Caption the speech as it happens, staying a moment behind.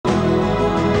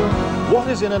What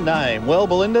is in a name? Well,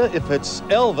 Belinda, if it's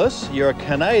Elvis, you're a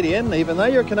Canadian. Even though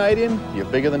you're a Canadian, you're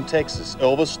bigger than Texas.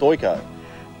 Elvis Stojko.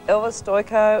 Elvis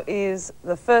Stojko is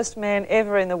the first man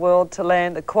ever in the world to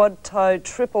land a quad-toe,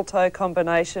 triple-toe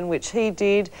combination, which he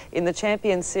did in the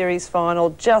Champions Series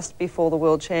final just before the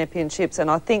World Championships,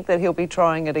 and I think that he'll be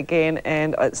trying it again,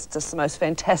 and it's just the most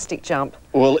fantastic jump.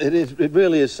 Well, it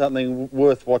really is something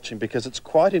worth watching, because it's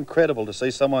quite incredible to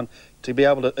see someone to be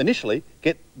able to initially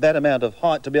get that amount of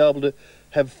height, to be able to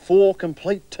have 4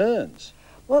 complete turns.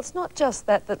 Well, it's not just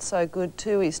that that's so good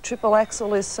too. His triple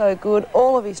axel is so good.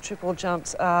 All of his triple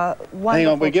jumps are wonderful. Hang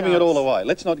on, we're giving jumps. it all away.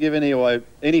 Let's not give any away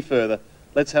any further.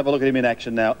 Let's have a look at him in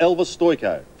action now. Elvis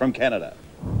Stojko from Canada.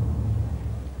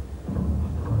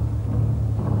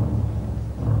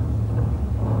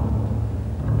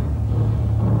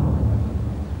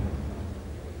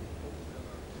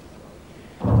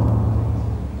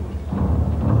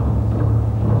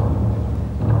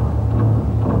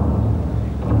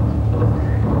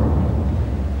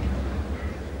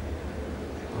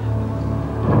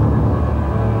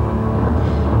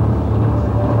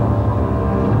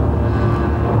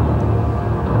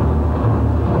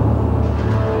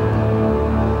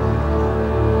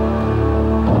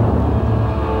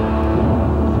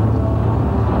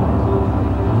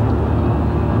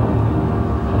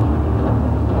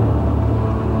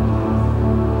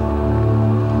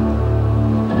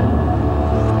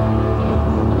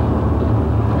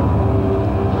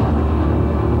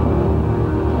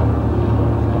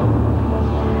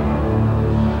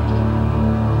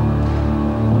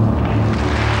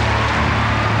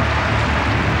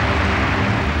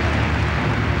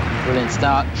 Brilliant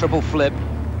start, triple flip.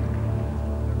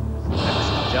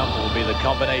 Next jump will be the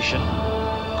combination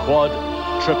quad,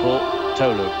 triple,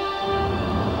 toe loop.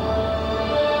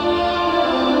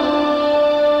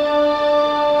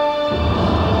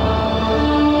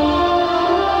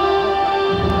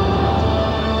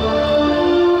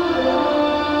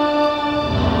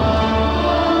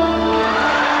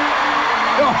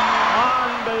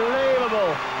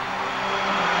 Unbelievable.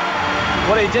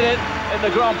 Well, he did it in the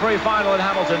Grand Prix final in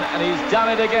Hamilton, and he's done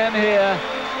it again here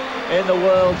in the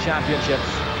World Championships.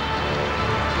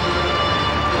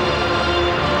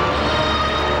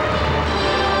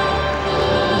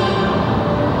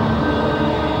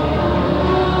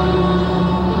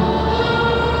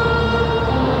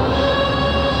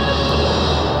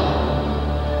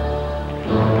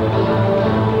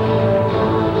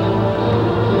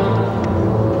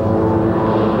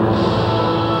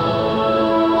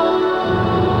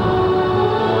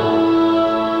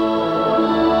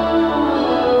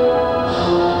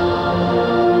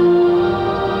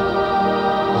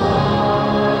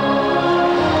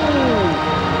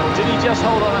 Just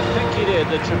hold on, I think he did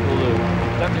the triple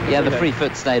loop. Yeah, the free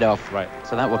foot stayed off. Right.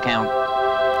 So that will count.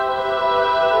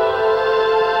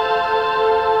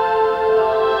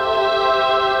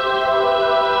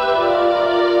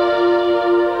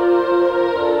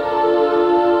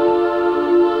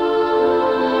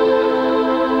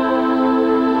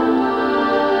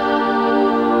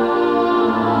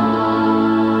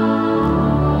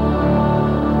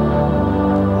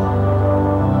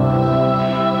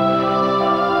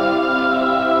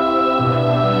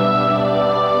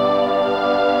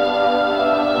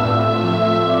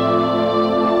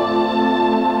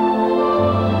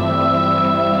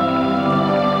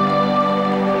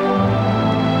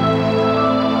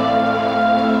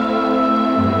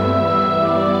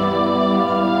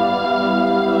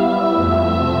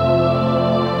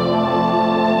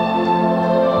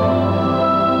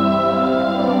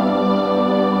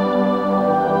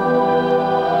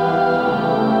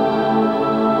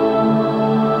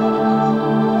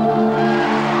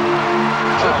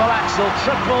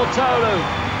 Triple toe loop.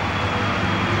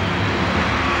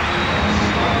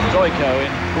 Stojko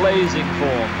in blazing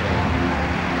form.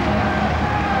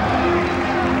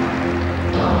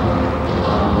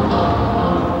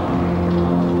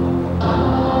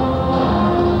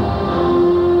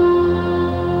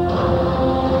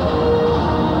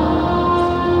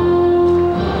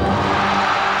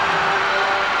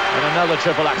 And another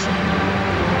triple axel.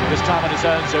 This time on his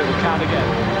own, so it will count again.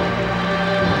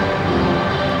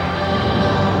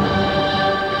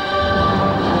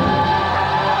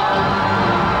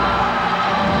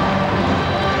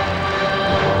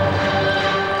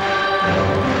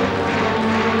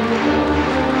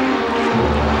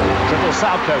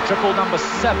 Stojko, triple number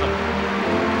 7.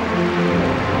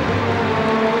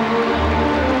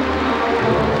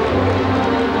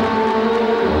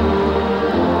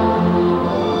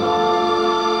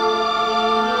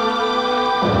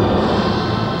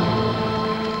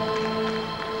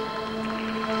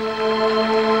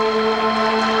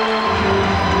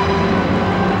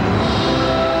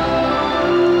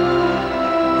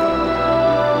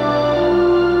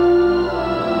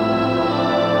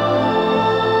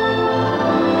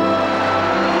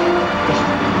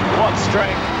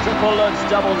 strength, triple Lutz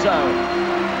double toe.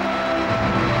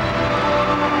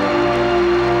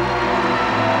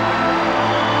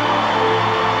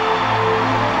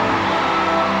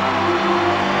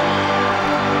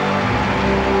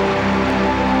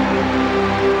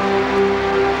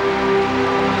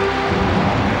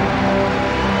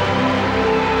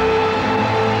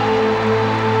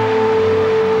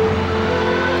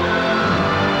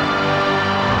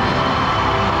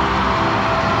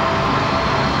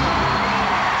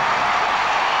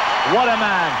 What a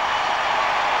man.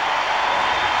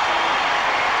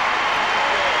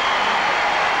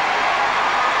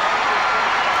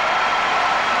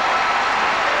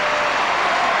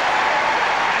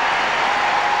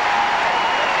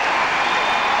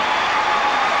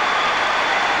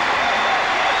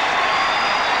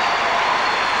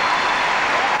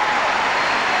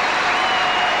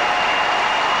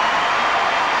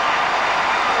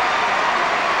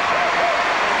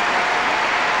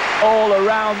 All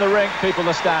around the rink, people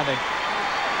are standing.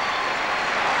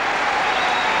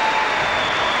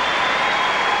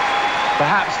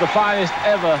 Perhaps the finest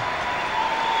ever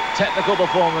technical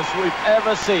performance we've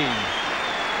ever seen.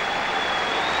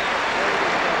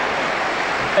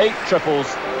 8 triples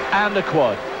and a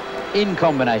quad. In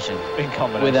combination.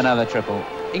 With another triple.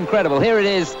 Incredible. Here it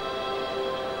is.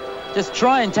 Just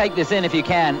try and take this in if you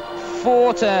can.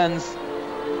 4 turns.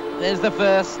 There's the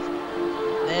first.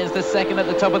 There's the second at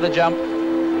the top of the jump.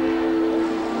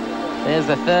 There's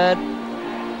the third.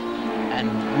 And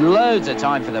loads of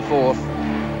time for the fourth.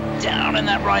 Down in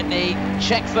that right knee.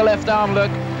 Checks the left arm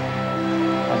look.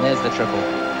 And there's the triple.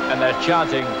 And they're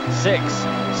chanting 6,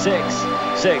 6,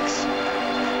 6.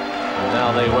 And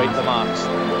now they wait the marks.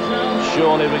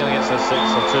 Surely we're going to get to 6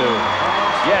 or 2.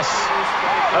 Yes,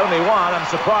 only one. I'm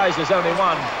surprised there's only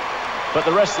one. But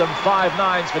the rest of them 5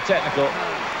 9s for technical.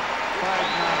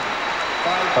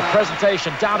 A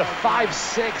presentation down to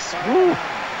 5-6.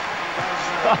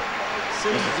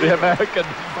 The American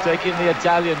taking the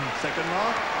Italian. Second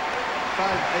mark,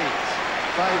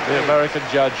 5-8. The American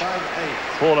judge,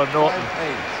 Paula Norton,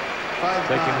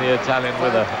 taking the Italian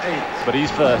with her. But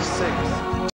he's first.